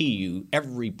guarantee you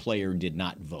every player did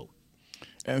not vote.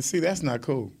 And see, that's not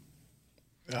cool.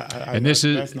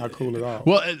 That's not cool at all.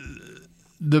 Well,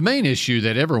 the main issue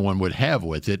that everyone would have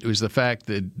with it was the fact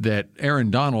that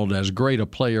Aaron Donald, as great a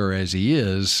player as he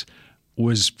is,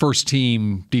 was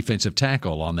first-team defensive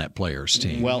tackle on that player's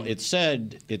team. Well, it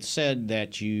said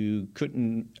that you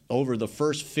couldn't over the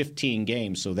first 15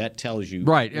 games, so that tells you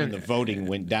when the voting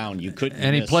went down, you couldn't.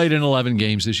 And he played in 11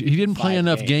 games this year. He didn't play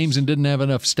enough games and didn't have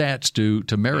enough stats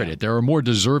to merit it. There are more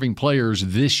deserving players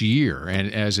this year,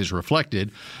 and as is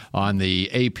reflected on the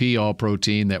AP All-Pro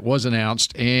team that was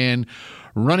announced. And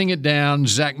running it down,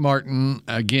 Zach Martin,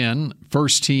 again,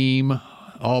 first-team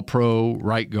All-Pro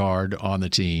right guard on the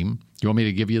team. You want me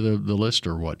to give you the list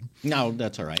or what? No,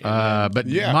 that's all right. But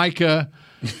Micah,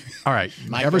 all right.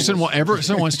 Everson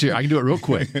wants to. I can do it real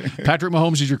quick. Patrick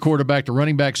Mahomes is your quarterback. The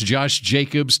running backs, Josh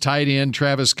Jacobs. Tight end,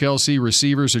 Travis Kelce.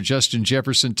 Receivers are Justin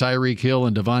Jefferson, Tyreek Hill,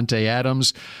 and Devontae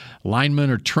Adams.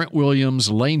 Linemen are Trent Williams,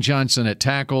 Lane Johnson at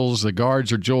tackles. The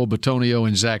guards are Joel Bitonio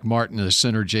and Zach Martin. The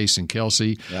center, Jason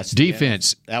Kelce.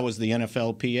 Defense. That was the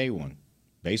NFLPA one,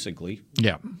 basically.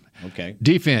 Yeah. Okay.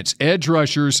 Defense, edge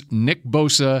rushers, Nick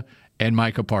Bosa and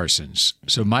Micah Parsons.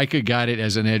 So Micah got it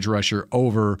as an edge rusher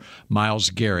over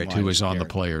Myles Garrett, who was on the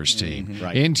players' team. Mm-hmm.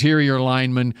 Right. Interior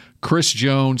linemen, Chris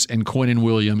Jones and Quinnen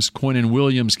Williams. Quinnen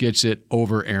Williams gets it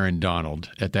over Aaron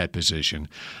Donald at that position.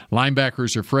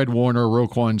 Linebackers are Fred Warner,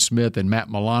 Roquan Smith, and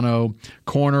Matt Milano.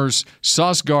 Corners,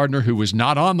 Sauce Gardner, who was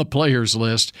not on the players'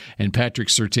 list, and Patrick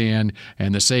Surtain.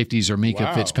 And the safeties are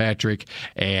Minka Fitzpatrick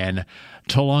and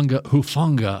Talunga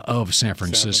Hufanga of San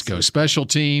Francisco. Special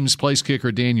teams, place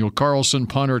kicker Daniel Carlson,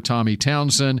 punter Tommy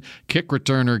Townsend, kick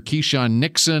returner Keyshawn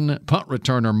Nixon, punt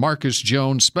returner Marcus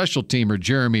Jones, special teamer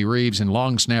Jeremy Reeves, and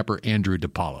long snapper Andrew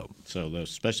DiPaolo. So the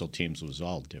special teams was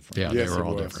all different. Yeah, they were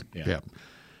all different. Yeah.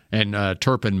 And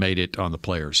Turpin made it on the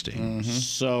players' team.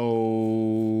 So,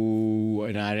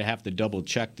 and I'd have to double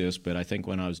check this, but I think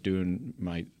when I was doing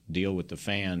my deal with the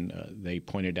fan, they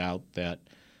pointed out that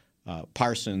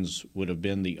Parsons would have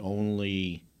been the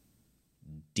only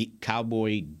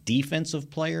Cowboy defensive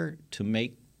player to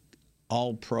make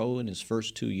All-Pro in his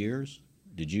first 2 years.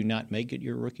 Did you not make it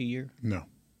your rookie year? No,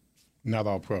 not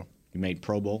All-Pro. You made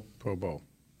Pro Bowl? Pro Bowl,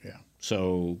 yeah.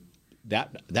 So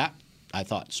that I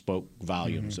thought spoke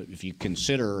volumes. If you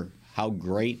consider how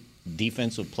great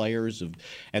defensive players have,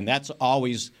 and that's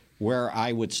always where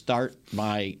I would start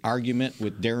my argument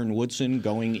with Darren Woodson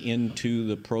going into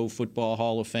the Pro Football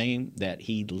Hall of Fame, that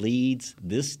he leads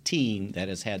this team that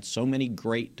has had so many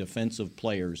great defensive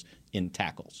players in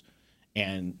tackles.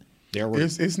 And there were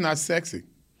it's not sexy.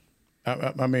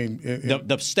 I mean,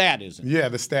 the stat isn't. Yeah,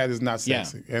 the stat is not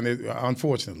sexy, and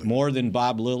unfortunately, more than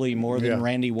Bob Lilly, more than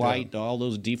Randy White, all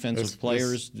those defensive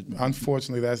players.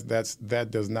 Unfortunately, that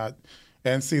does not.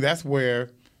 And see, that's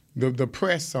where the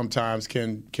press sometimes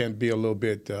can be a little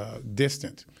bit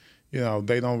distant. You know,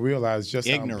 they don't realize just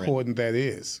how important that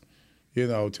is. You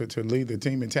know, to lead the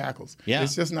team in tackles. Yeah,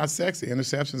 it's just not sexy.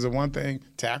 Interceptions are one thing.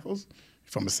 Tackles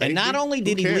from a safety. And not only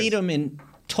did he lead them in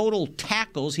total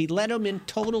tackles, he led them in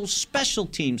total special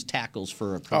teams tackles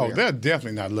for a career. Oh, they're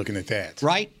definitely not looking at that.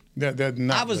 Right? They're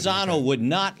not. Avazano would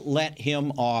not let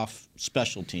him off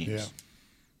special teams. Yeah.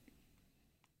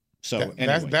 So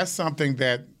anyway. That's something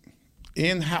that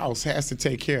in-house has to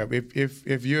take care of.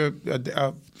 If you're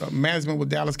a management with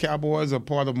Dallas Cowboys or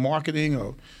part of marketing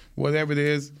or whatever it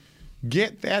is,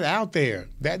 get that out there.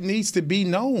 That needs to be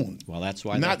known. Well, that's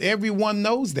why not everyone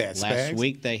knows that. Last Spags.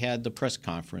 week they had the press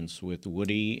conference with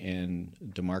Woody and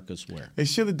DeMarcus Ware. They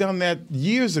should have done that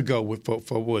years ago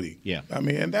for Woody. Yeah. I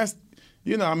mean, and that's,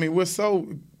 we're so,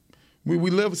 we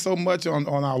live so much on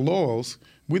our laurels.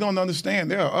 We don't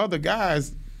understand there are other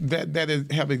guys that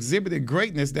have exhibited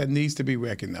greatness that needs to be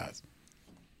recognized.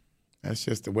 That's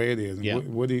just the way it is. Yeah.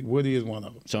 Woody is one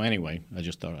of them. So anyway, I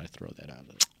just thought I'd throw that out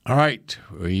there. All right,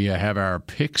 we have our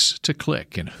picks to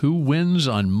click and who wins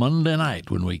on Monday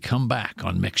night when we come back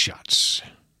on Mick Shots.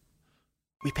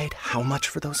 We paid how much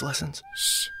for those lessons?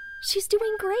 Shh, she's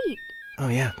doing great. Oh,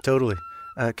 yeah, totally.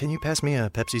 Can you pass me a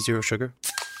Pepsi Zero Sugar?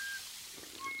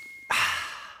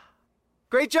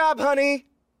 Great job, honey!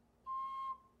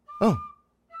 Oh,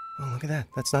 look at that.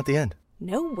 That's not the end.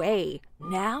 No way.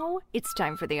 Now it's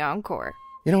time for the encore.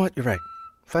 You know what? You're right.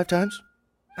 5 times?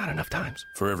 Not enough times.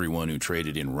 For everyone who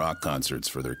traded in rock concerts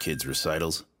for their kids'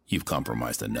 recitals, you've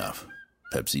compromised enough.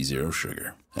 Pepsi Zero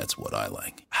Sugar. That's what I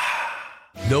like.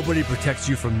 Nobody protects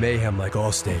you from mayhem like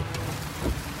Allstate.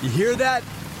 You hear that?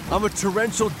 I'm a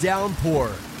torrential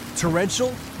downpour.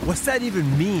 Torrential? What's that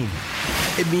even mean?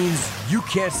 It means you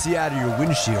can't see out of your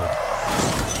windshield.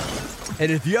 And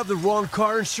if you have the wrong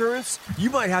car insurance, you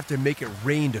might have to make it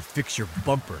rain to fix your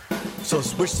bumper. So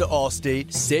switch to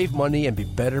Allstate, save money, and be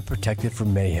better protected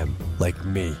from mayhem, like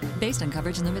me. Based on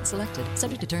coverage and limits selected,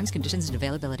 subject to terms, conditions, and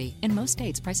availability. In most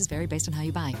states, prices vary based on how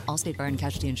you buy. Allstate Bar and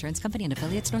Casualty Insurance Company and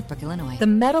affiliates, Northbrook, Illinois. The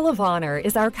Medal of Honor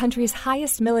is our country's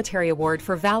highest military award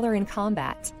for valor in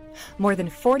combat. More than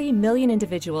 40 million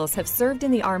individuals have served in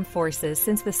the armed forces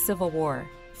since the Civil War.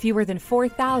 Fewer than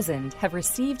 4,000 have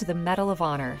received the Medal of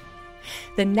Honor.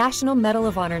 The National Medal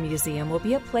of Honor Museum will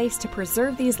be a place to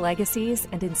preserve these legacies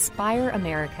and inspire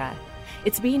America.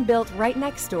 It's being built right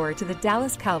next door to the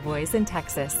Dallas Cowboys in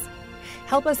Texas.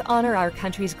 Help us honor our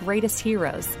country's greatest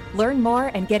heroes. Learn more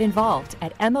and get involved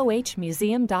at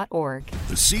mohmuseum.org.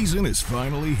 The season is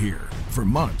finally here. For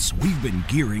months, we've been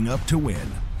gearing up to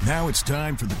win. Now it's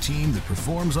time for the team that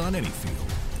performs on any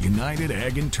field, United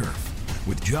Ag and Turf.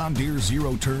 With John Deere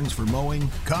Zero Turns for mowing,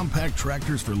 compact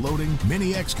tractors for loading,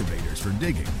 mini excavators for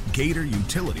digging, Gator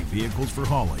utility vehicles for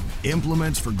hauling,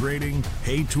 implements for grading,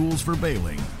 hay tools for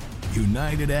baling.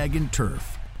 United Ag and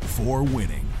Turf, for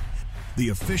winning. The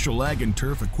official Ag and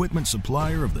Turf equipment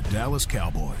supplier of the Dallas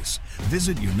Cowboys.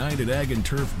 Visit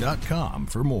UnitedAgAndTurf.com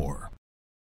for more.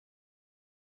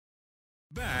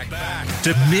 Back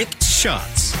to Mick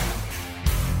Shots.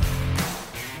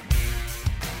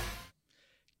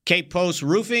 Cape Post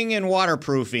Roofing and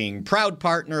Waterproofing, proud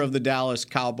partner of the Dallas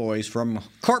Cowboys. From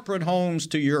corporate homes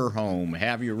to your home.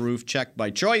 Have your roof checked by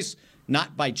choice,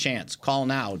 not by chance. Call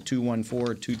now,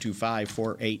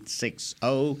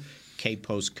 214-225-4860,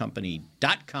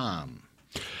 kpostcompany.com.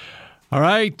 All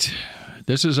right.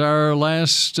 This is our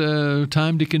last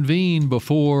time to convene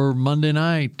before Monday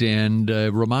night. And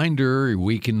a reminder,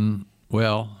 we can,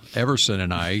 Everson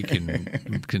and I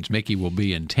can, since Mickey will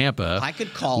be in Tampa. I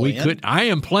could call in. I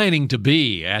am planning to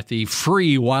be at the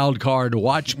free wild card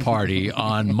watch party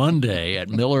on Monday at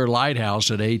Miller Lighthouse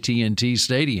at AT&T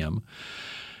Stadium.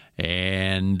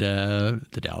 And the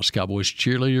Dallas Cowboys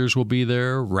cheerleaders will be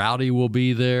there. Rowdy will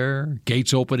be there.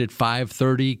 Gates open at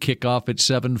 5:30. Kickoff at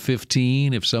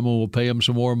 7:15. If someone will pay him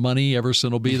some more money,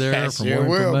 Everson will be there. For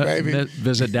more information,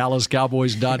 visit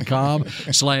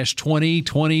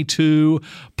DallasCowboys.com/2022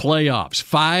 playoffs.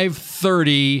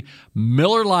 5:30,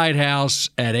 Miller Lighthouse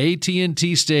at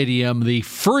AT&T Stadium. The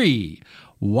free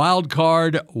wild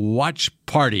card watch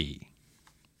party.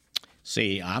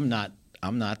 See, I'm not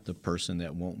the person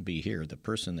that won't be here. The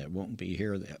person that won't be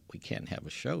here that we can't have a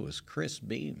show is Chris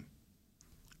Beam.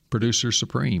 Producer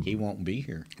Supreme. He won't be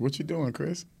here. What you doing,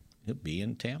 Chris? He'll be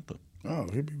in Tampa. Oh,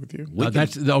 he'll be with you.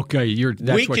 That's okay.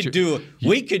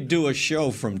 We could do a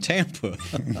show from Tampa.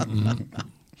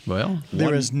 Well,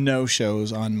 there is no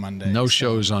shows on Monday. No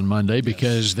shows on Monday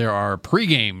because there are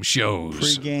pregame shows.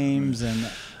 Pre-games and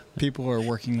people are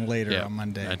working later on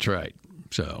Monday. That's right.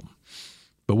 So.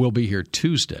 But we'll be here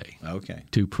Tuesday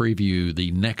to preview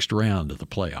the next round of the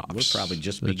playoffs. We'll probably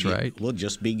just We'll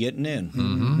just be getting in.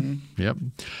 Mm-hmm. Yep.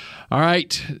 All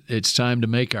right. It's time to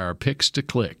make our picks to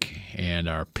click and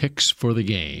our picks for the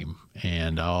game.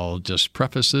 And I'll just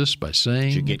preface this by saying...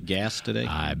 Did you get gas today?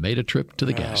 I made a trip to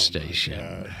the gas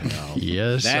station. No.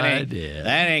 Yes, I did.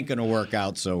 That ain't going to work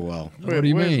out so well. What do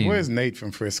you mean? Where's Nate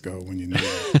from Frisco when you need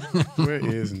him? Where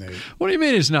is Nate? What do you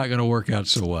mean it's not going to work out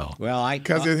so well? Well,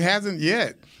 because it hasn't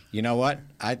yet. You know what?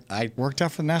 I worked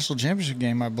out for the national championship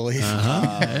game, I believe.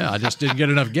 Yeah, I just didn't get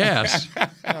enough gas.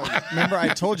 Remember, I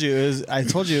told you it was going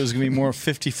to be more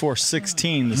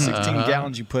 54-16, the 16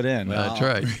 gallons you put in. That's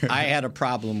right. I had a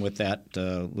problem with that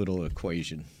little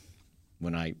equation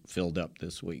when I filled up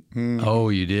this week. Oh,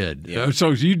 you did. Yeah.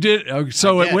 So you did.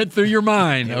 So it went through your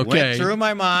mind. It Okay. went through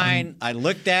my mind. I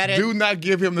looked at it. Do not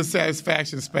give him the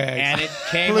satisfaction, Spags. And it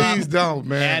came Please up. don't,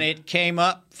 man. And it came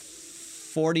up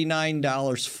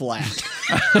 $49 flat.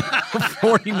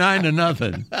 49 to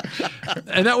nothing.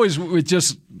 And that was with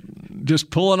just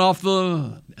pulling off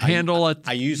the handle at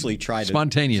I usually try to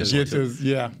spontaneously.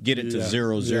 get it to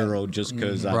 0-0 just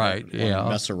because I don't want to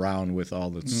mess around with all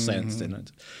the sense in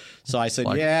it. So I said,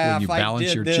 Like yeah, when you if I balance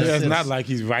did your this, chips. It's not like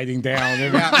he's writing down.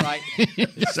 yeah, right.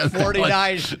 It's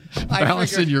 49.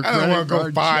 Balancing your I don't want credit to go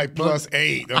card 5 plus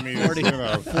 8. I mean,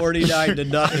 49 to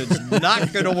nothing's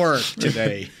not going to work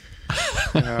today.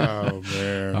 Oh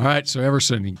man! All right, so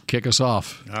Everson, kick us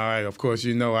off. All right, of course,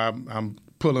 you know I'm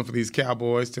pulling for these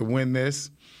Cowboys to win this.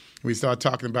 We start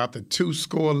talking about the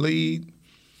 2-score lead.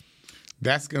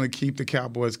 That's going to keep the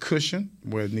Cowboys cushion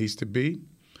where it needs to be.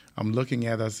 I'm looking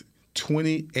at us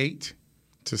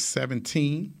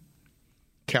 28-17,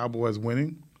 Cowboys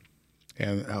winning,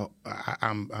 and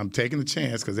I'm taking the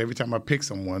chance because every time I pick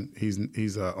someone,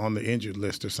 he's on the injured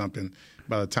list or something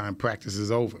by the time practice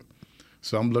is over.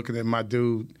 So I'm looking at my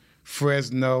dude,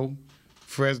 Fresno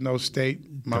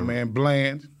State, my man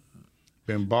Bland,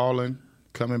 been balling,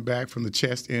 coming back from the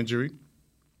chest injury.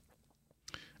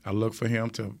 I look for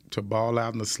him to ball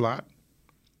out in the slot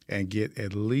and get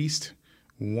at least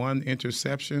one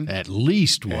interception. At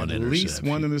least one interception. At least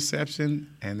one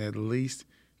interception and at least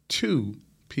 2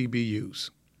 PBUs.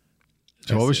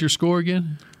 So what was your score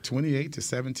again?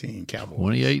 28-17 Cowboys.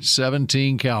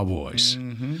 28-17 Cowboys.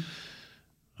 Mm-hmm.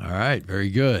 All right,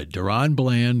 very good. Deron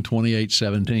Bland,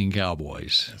 28-17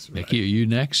 Cowboys. That's right. Mickey, are you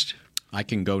next? I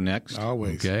can go next.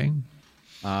 Always. Okay.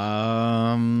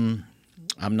 I'm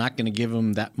not going to give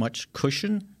them that much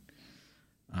cushion.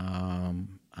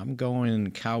 I'm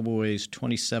going Cowboys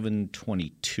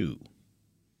 27-22.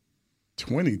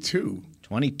 22?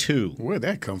 22. Where'd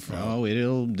that come from? Oh,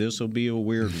 this will be a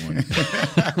weird one.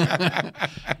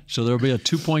 So there'll be a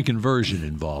 2-point conversion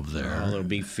involved there. There'll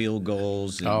be field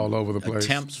goals and all over the place.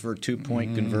 Attempts for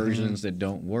 2-point conversions that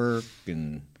don't work.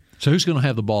 And so who's going to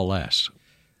have the ball last?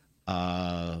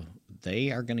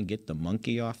 They are going to get the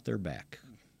monkey off their back.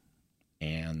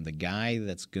 And the guy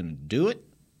that's going to do it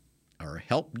or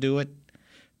help do it,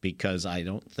 because I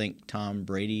don't think Tom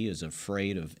Brady is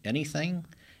afraid of anything,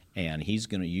 and he's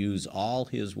going to use all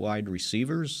his wide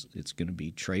receivers. It's going to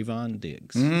be Trayvon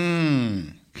Diggs.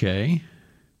 Okay.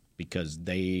 Because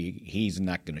he's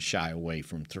not going to shy away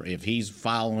from if he's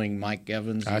following Mike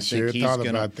Evans. I sure thought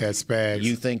about that, Spags.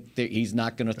 You think that he's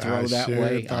not going to throw that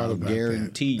way? I'll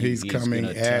guarantee you he's coming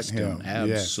going to at test him.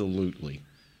 Absolutely. Yes.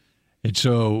 And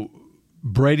so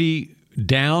Brady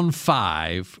down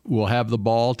 5 will have the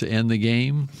ball to end the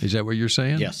game. Is that what you're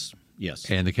saying? Yes.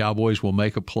 And the Cowboys will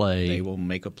make a play. They will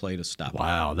make a play to stop it.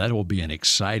 Wow, that will be an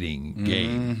exciting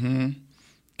game. Mm-hmm.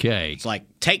 Okay. It's like,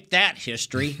 take that,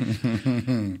 history.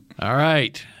 All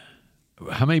right.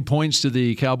 How many points did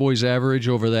the Cowboys average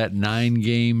over that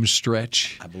 9-game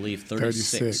stretch? I believe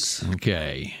 36.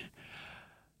 Okay.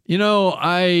 You know,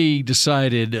 I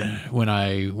decided when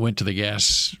I went to the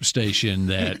gas station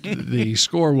that the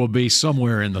score will be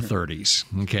somewhere in the 30s.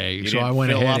 Okay, so I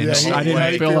went ahead and I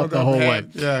didn't fill up the whole way.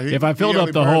 If I filled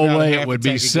up the whole way, it would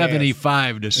be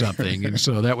 75 to something, and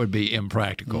so that would be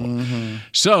impractical. Mm-hmm.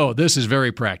 So this is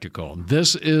very practical.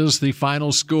 This is the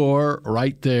final score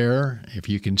right there. If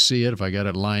you can see it, if I got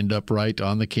it lined up right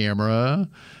on the camera.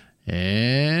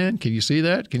 And can you see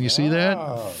that? Can you see that?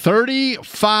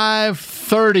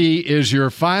 35-30 is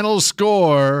your final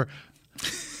score.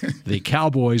 The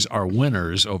Cowboys are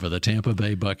winners over the Tampa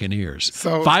Bay Buccaneers.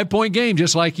 So 5-point game,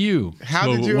 just like you.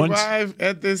 How did you arrive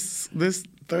at this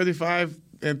 35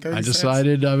 and 30 I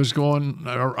decided I was going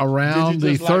around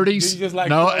the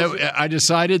 30s. I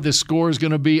decided the score is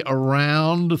going to be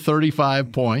around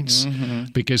 35 points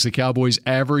because the Cowboys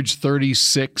averaged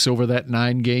 36 over that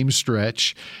 9-game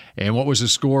stretch. And what was the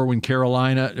score when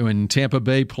Tampa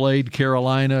Bay played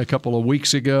Carolina a couple of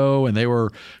weeks ago and they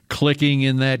were clicking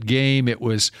in that game? It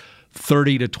was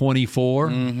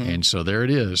 30-24. And so there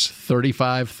it is,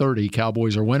 35-30.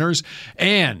 Cowboys are winners.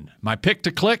 And my pick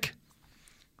to click,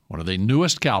 one of the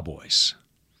newest Cowboys.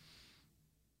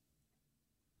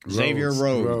 Xavier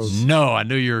Rhodes. No, I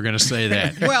knew you were going to say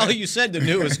that. Well, you said the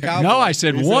newest Cowboy. No, I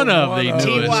said one of the newest.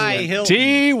 T.Y. Hilton.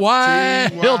 T.Y.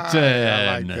 Hilton.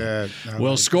 I like that.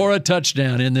 Will score a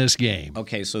touchdown in this game.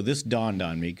 Okay, so this dawned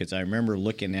on me because I remember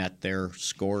looking at their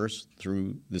scores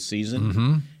through the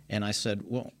season, and I said,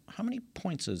 well, how many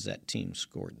points has that team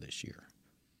scored this year?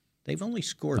 They've only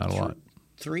scored Not a lot.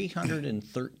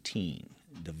 313.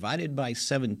 Divided by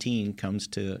 17 comes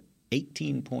to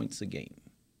 18 points a game.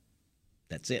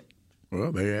 That's it.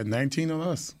 Well, they had 19 on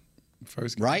us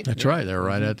first game. Right? That's right. They're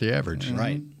right at the average. Mm-hmm.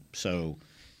 Right. So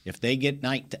if they get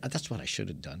 19, that's what I should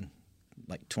have done,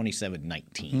 like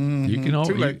 27-19. You can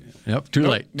Too late. Yep, too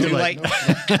late. Too late.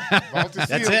 Vault is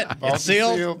That's sealed. it. Vault It's is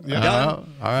sealed. Yeah.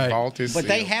 Done. All right. Vault is But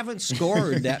they sealed. haven't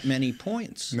scored that many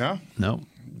points. No.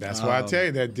 That's why I tell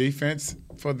you that defense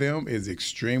for them is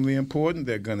extremely important.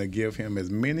 They're going to give him as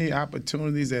many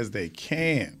opportunities as they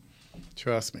can.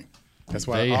 Trust me. That's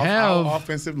why our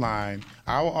offensive line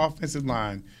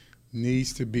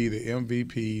needs to be the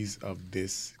MVPs of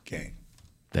this game.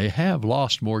 They have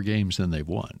lost more games than they've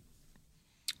won.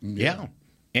 Yeah.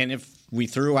 And if we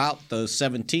threw out the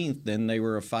 17th, then they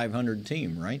were a 500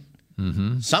 team, right?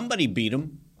 Mm-hmm. Somebody beat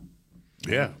them.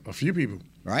 Yeah, a few people.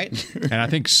 Right? And I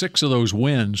think 6 of those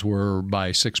wins were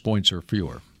by 6 points or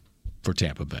fewer for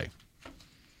Tampa Bay.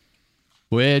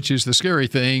 Which is the scary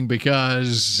thing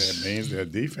because That means their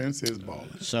defense is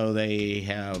balling. So they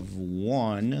have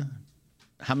won.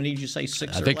 How many did you say?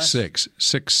 6 I or think less?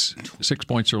 6. 6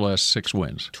 points or less, 6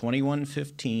 wins.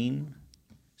 21-15,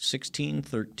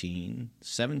 16-13,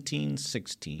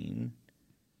 17-16,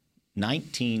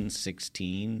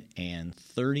 19-16, and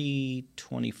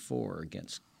 30-24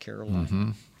 against Carolina.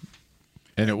 Mm-hmm.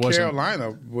 And it wasn't.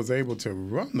 Carolina was able to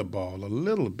run the ball a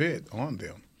little bit on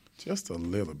them, just a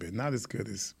little bit. Not as good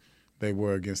as they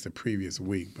were against the previous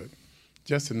week, but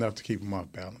just enough to keep them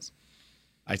off balance.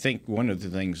 I think one of the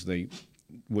things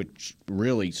which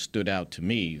really stood out to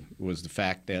me was the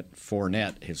fact that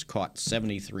Fournette has caught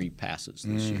 73 passes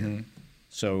this year.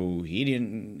 So he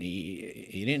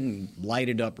didn't light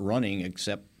it up running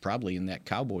except probably in that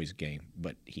Cowboys game,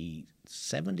 but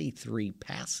 73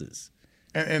 passes.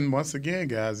 And once again,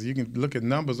 guys, you can look at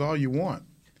numbers all you want.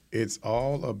 It's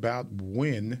all about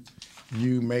when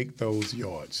you make those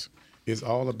yards. It's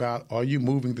all about, are you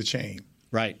moving the chain?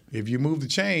 Right. If you move the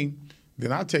chain,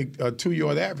 then I'll take a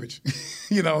 2-yard average.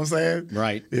 You know what I'm saying?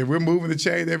 Right. If we're moving the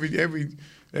chain every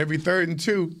 3rd and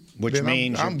 2, Which then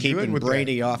means I'm you're good keeping with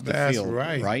Brady that. off the That's field,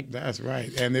 right. right? That's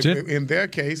right. And if, in their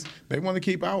case, they want to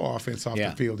keep our offense off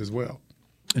the field as well.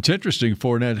 It's interesting.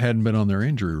 Fournette hadn't been on their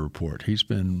injury report. He's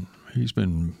been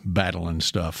battling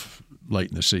stuff late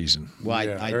in the season. Well,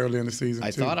 early in the season,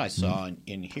 I too. thought I saw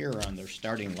in here on their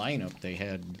starting lineup they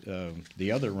had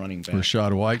the other running back.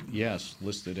 Rashad White? Yes,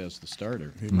 listed as the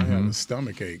starter. He might have a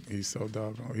stomach ache. He's so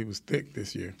doggone. He was thick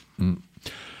this year.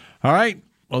 All right.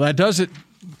 Well, that does it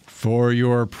for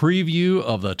your preview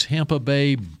of the Tampa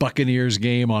Bay Buccaneers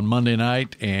game on Monday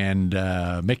night. And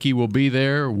Mickey will be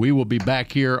there. We will be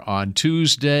back here on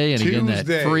Tuesday. And again,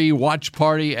 that free watch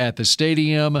party at the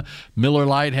stadium, Miller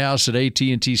Lighthouse at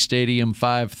AT&T Stadium,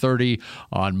 5:30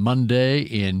 on Monday.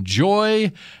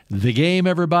 Enjoy the game,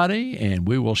 everybody. And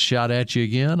we will shout at you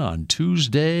again on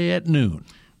Tuesday at noon.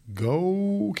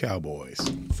 Go Cowboys.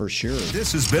 For sure.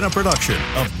 This has been a production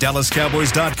of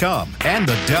DallasCowboys.com and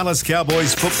the Dallas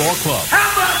Cowboys Football Club.